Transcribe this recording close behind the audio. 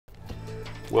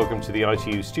Welcome to the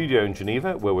ITU studio in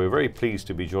Geneva, where we're very pleased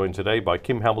to be joined today by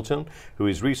Kim Hamilton, who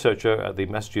is researcher at the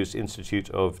Massachusetts Institute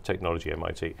of Technology,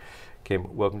 MIT.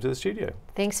 Kim, welcome to the studio.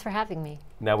 Thanks for having me.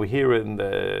 Now we're here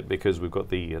because we've got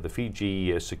the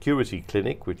FIGI Security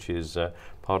Clinic, which is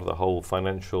part of the whole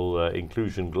Financial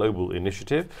Inclusion Global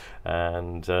Initiative,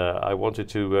 and I wanted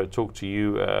to talk to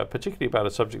you particularly about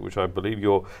a subject which I believe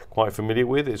you're quite familiar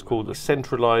with. It's called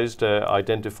centralized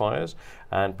identifiers,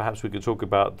 and perhaps we could talk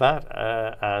about that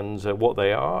and what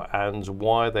they are and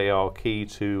why they are key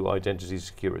to identity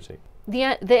security.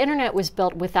 The internet was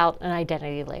built without an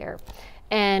identity layer,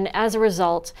 and as a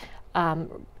result,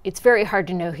 it's very hard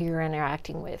to know who you're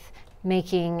interacting with,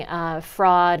 making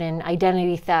fraud and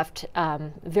identity theft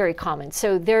very common.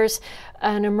 So there's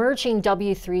an emerging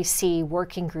W3C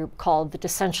working group called the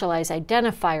Decentralized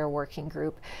Identifier Working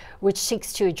Group, which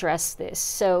seeks to address this.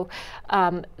 So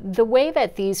the way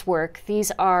that these work,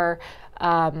 these are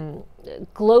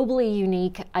globally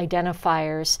unique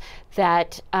identifiers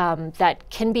that, that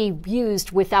can be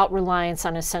used without reliance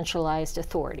on a centralized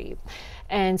authority.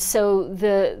 And so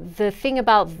the thing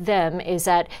about them is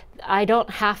that I don't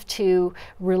have to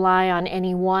rely on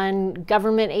any one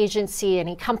government agency,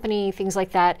 any company, things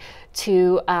like that,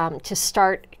 to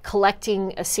start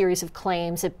collecting a series of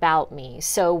claims about me.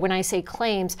 So when I say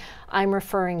claims, I'm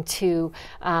referring to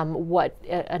what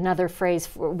another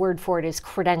word for it is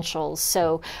credentials.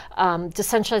 So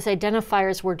decentralized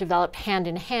identifiers were developed hand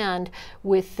in hand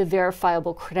with the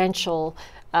verifiable credential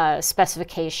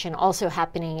specification also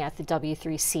happening at the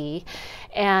W3C.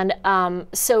 And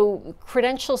so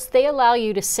credentials, they allow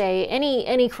you to say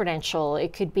any credential.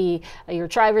 It could be your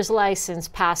driver's license,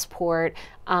 passport,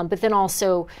 but then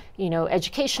also, you know,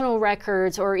 educational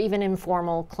records or even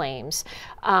informal claims.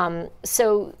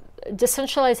 So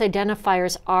decentralized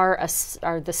identifiers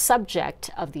are the subject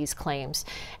of these claims.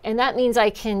 And that means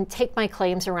I can take my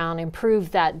claims around and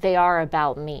prove that they are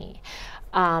about me.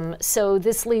 So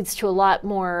this leads to a lot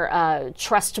more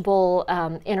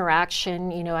trustable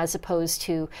interaction, you know, as opposed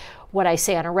to what I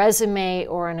say on a resume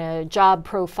or on a job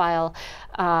profile.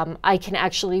 I can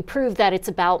actually prove that it's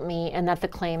about me and that the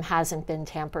claim hasn't been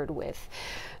tampered with.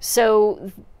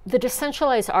 So the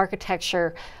decentralized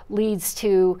architecture leads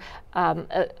to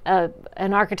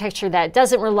an architecture that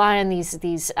doesn't rely on these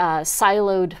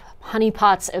siloed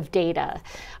honeypots of data.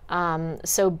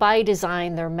 So by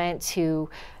design, they're meant to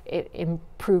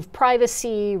improve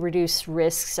privacy, reduce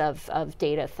risks of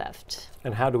data theft.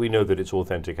 And how do we know that it's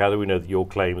authentic? How do we know that your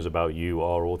claims about you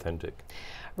are authentic?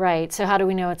 Right. So how do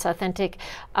we know it's authentic?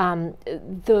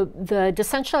 The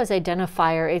decentralized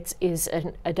identifier is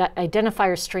an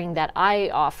identifier string that I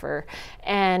offer,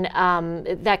 and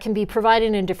that can be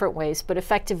provided in different ways. But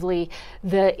effectively,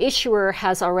 the issuer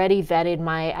has already vetted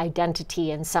my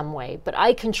identity in some way, but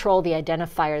I control the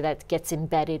identifier that gets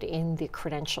embedded in the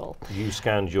credential. You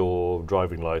scanned your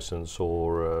driving license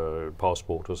or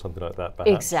passport or something like that,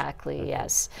 perhaps? Exactly. Okay.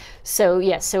 Yes. So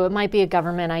yes. So it might be a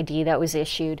government ID that was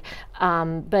issued.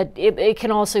 But it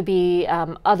can also be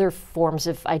other forms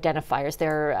of identifiers.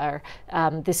 There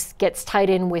are this gets tied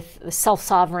in with the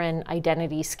self-sovereign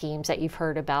identity schemes that you've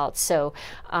heard about. So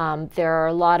there are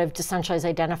a lot of decentralized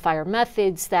identifier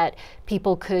methods that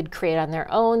people could create on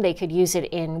their own. They could use it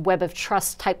in web of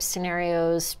trust type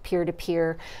scenarios,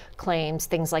 peer-to-peer claims,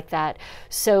 things like that.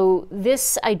 So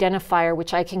this identifier,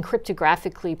 which I can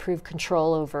cryptographically prove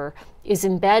control over, is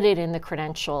embedded in the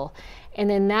credential. And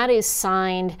then that is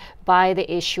signed by the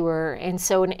issuer. And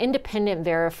so an independent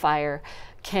verifier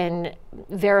can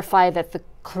verify that the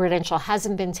credential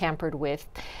hasn't been tampered with.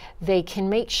 They can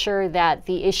make sure that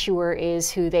the issuer is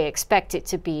who they expect it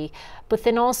to be, but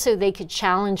then also they could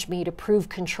challenge me to prove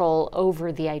control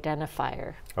over the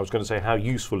identifier. I was going to say, how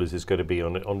useful is this going to be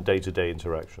on day-to-day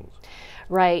interactions?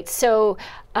 Right. So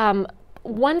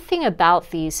one thing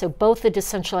about these, so both the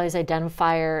decentralized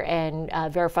identifier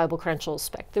and verifiable credential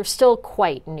spec, they're still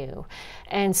quite new.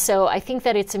 And so I think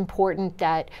that it's important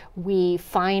that we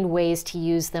find ways to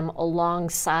use them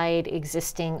alongside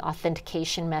existing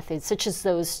authentication methods, such as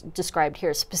those described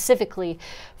here, specifically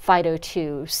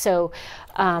FIDO2. So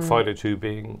FIDO2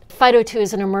 being? FIDO2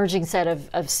 is an emerging set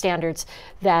of standards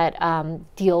that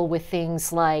deal with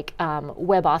things like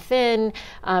WebAuthn,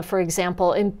 for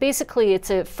example. And basically, it's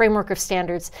a framework of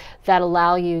standards that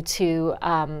allow you to,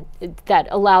 that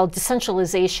allow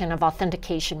decentralization of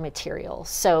authentication material.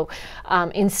 So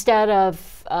instead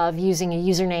of using a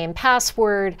username and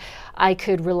password, I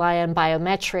could rely on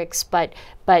biometrics, but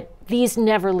these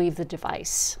never leave the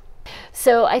device.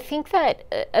 So I think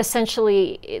that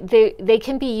essentially they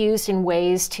can be used in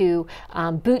ways to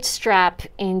bootstrap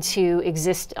into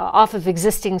off of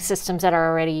existing systems that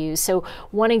are already used. So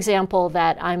one example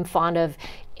that I'm fond of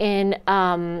in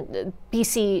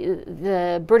BC,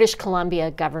 the British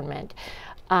Columbia government,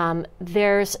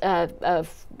 there's a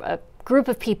group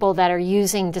of people that are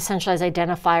using decentralized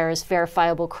identifiers,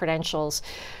 verifiable credentials,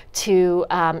 to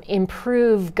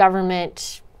improve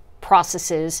government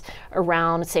processes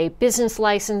around, say, business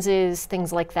licenses,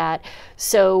 things like that.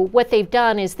 So what they've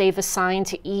done is they've assigned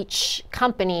to each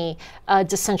company a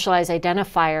decentralized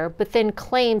identifier, but then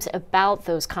claims about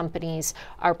those companies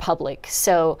are public.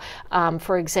 So,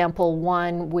 for example,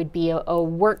 one would be a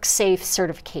WorkSafe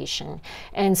certification.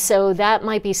 And so that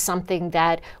might be something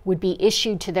that would be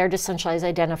issued to their decentralized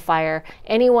identifier.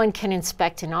 Anyone can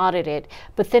inspect and audit it,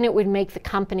 but then it would make the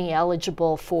company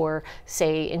eligible for,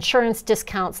 say, insurance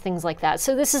discounts, things like that.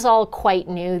 So this is all quite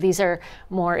new. These are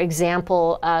more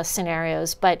example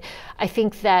scenarios, but I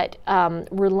think that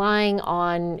relying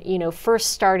on,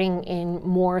 first starting in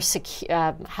more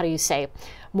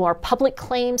more public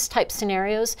claims type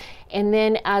scenarios, and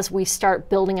then as we start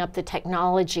building up the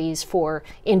technologies for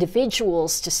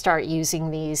individuals to start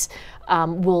using these,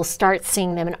 we'll start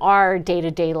seeing them in our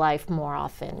day-to-day life more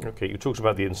often. Okay, you talked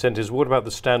about the incentives. What about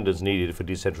the standards needed for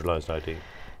decentralized ID?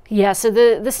 Yeah, so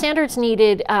the standards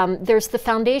needed, there's the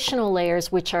foundational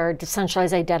layers, which are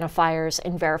decentralized identifiers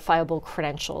and verifiable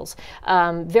credentials.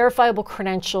 Verifiable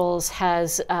credentials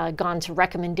has gone to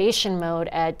recommendation mode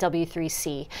at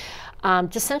W3C.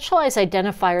 Decentralized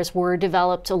identifiers were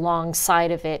developed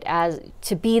alongside of it as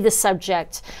to be the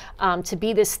subject, to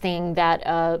be this thing that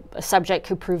a subject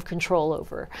could prove control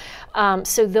over.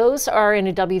 So those are in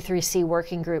a W3C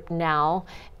working group now,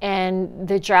 and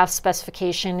the draft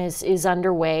specification is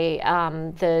underway.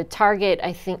 The target,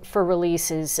 I think, for release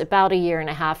is about 1.5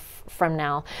 years from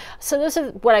now. So those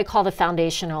are what I call the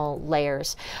foundational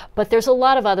layers. But there's a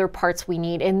lot of other parts we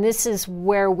need, and this is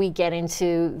where we get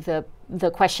into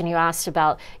the question you asked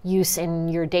about use in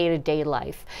your day-to-day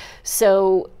life.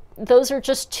 So those are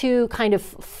just two kind of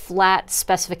flat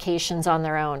specifications on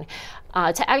their own.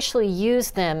 To actually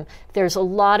use them, there's a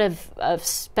lot of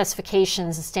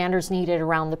specifications and standards needed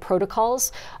around the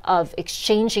protocols of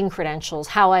exchanging credentials,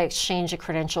 how I exchange a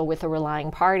credential with a relying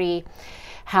party,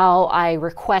 how I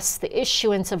request the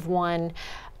issuance of one,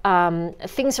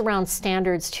 things around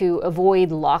standards to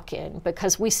avoid lock-in,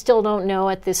 because we still don't know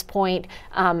at this point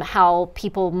how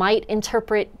people might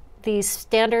interpret these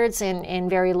standards in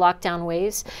very locked-down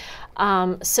ways.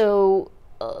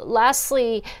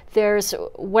 Lastly, there's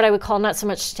what I would call not so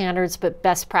much standards, but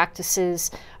best practices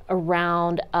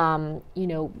around,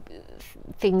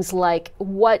 things like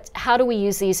how do we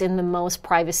use these in the most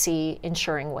privacy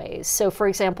ensuring ways. So for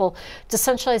example,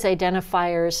 decentralized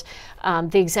identifiers,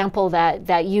 the example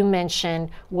that you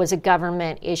mentioned was a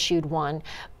government issued one.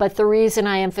 But the reason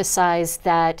I emphasize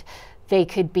that they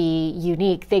could be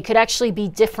unique, they could actually be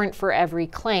different for every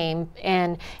claim,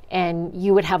 and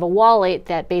you would have a wallet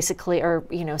that basically, or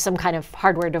some kind of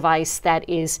hardware device that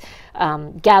is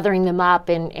gathering them up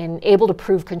and able to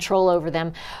prove control over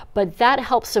them. But that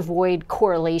helps avoid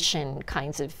correlation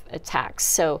kinds of attacks.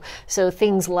 So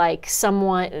things like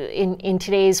someone in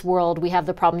today's world, we have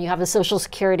the problem, you have a social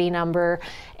security number,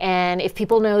 and if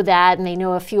people know that and they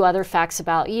know a few other facts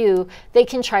about you, they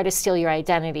can try to steal your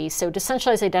identity. So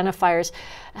decentralized identifiers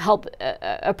help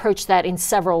approach that in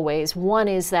several ways. One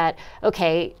is that,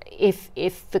 okay,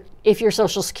 if your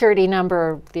social security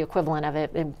number, the equivalent of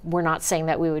it, and we're not saying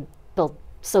that we would build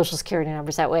social security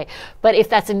numbers that way, but if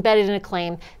that's embedded in a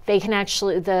claim, they can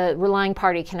actually, the relying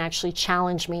party can actually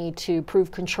challenge me to prove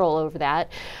control over that.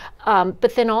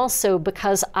 But then also,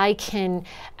 because I can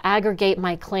aggregate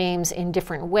my claims in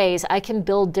different ways, I can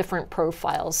build different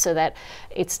profiles so that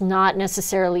it's not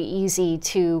necessarily easy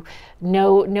to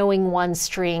knowing one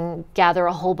string, gather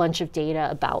a whole bunch of data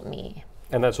about me.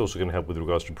 And that's also going to help with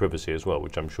regards to privacy as well,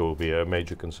 which I'm sure will be a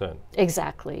major concern.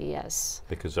 Exactly, yes.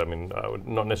 Because, I mean, I would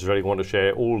not necessarily want to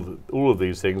share all of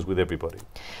these things with everybody.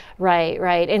 Right,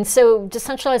 right. And so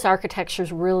decentralized architecture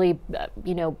is really,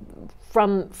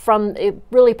 from it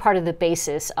really part of the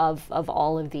basis of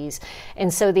all of these.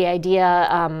 And so the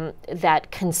idea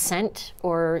that consent,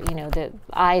 or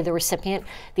the recipient,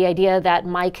 the idea that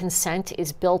my consent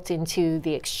is built into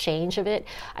the exchange of it,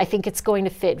 I think it's going to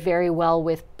fit very well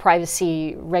with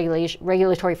privacy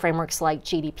regulatory frameworks like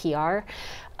GDPR.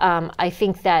 I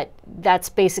think that that's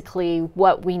basically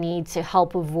what we need to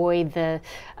help avoid the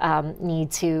need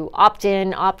to opt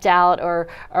in, opt out, or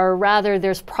rather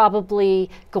there's probably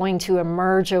going to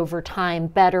emerge over time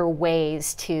better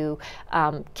ways to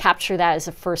capture that as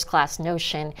a first-class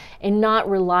notion and not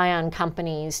rely on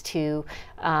companies to,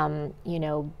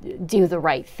 do the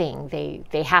right thing.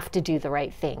 They have to do the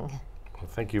right thing.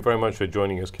 Thank you very much for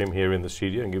joining us, Kim, here in the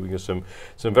studio and giving us some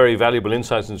very valuable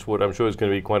insights into what I'm sure is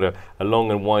going to be quite a long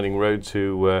and winding road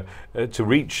to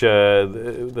reach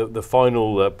the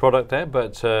final product there.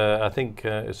 But I think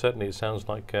certainly it sounds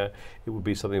like it would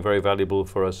be something very valuable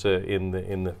for us in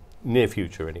the near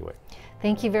future anyway.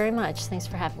 Thank you very much. Thanks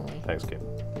for having me. Thanks, Kim.